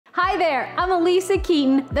Hi there, I'm Elisa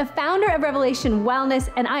Keaton, the founder of Revelation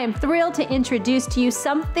Wellness, and I am thrilled to introduce to you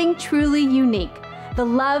something truly unique, the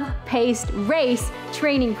Love-Paced Race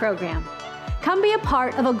Training Program. Come be a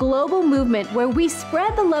part of a global movement where we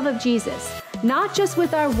spread the love of Jesus, not just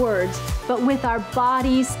with our words, but with our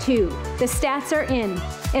bodies too. The stats are in.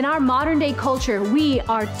 In our modern day culture, we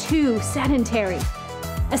are too sedentary.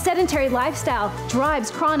 A sedentary lifestyle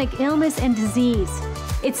drives chronic illness and disease.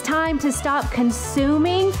 It's time to stop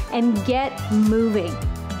consuming and get moving.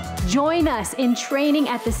 Join us in training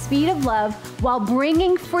at the speed of love while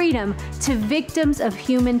bringing freedom to victims of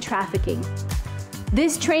human trafficking.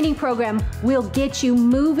 This training program will get you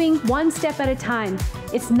moving one step at a time.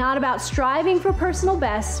 It's not about striving for personal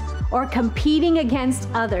best or competing against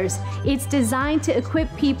others. It's designed to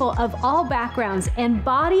equip people of all backgrounds and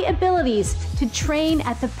body abilities to train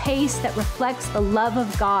at the pace that reflects the love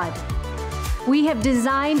of God. We have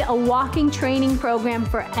designed a walking training program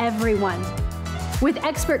for everyone. With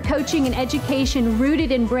expert coaching and education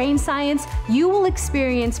rooted in brain science, you will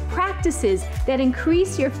experience practices that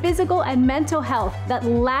increase your physical and mental health that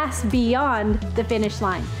last beyond the finish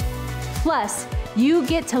line. Plus, you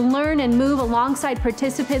get to learn and move alongside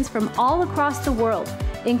participants from all across the world,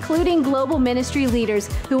 including global ministry leaders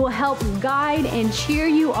who will help guide and cheer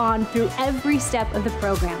you on through every step of the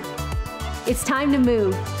program. It's time to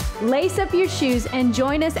move. Lace up your shoes and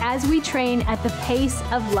join us as we train at the pace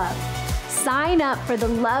of love. Sign up for the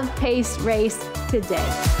Love-Paced Race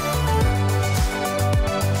today.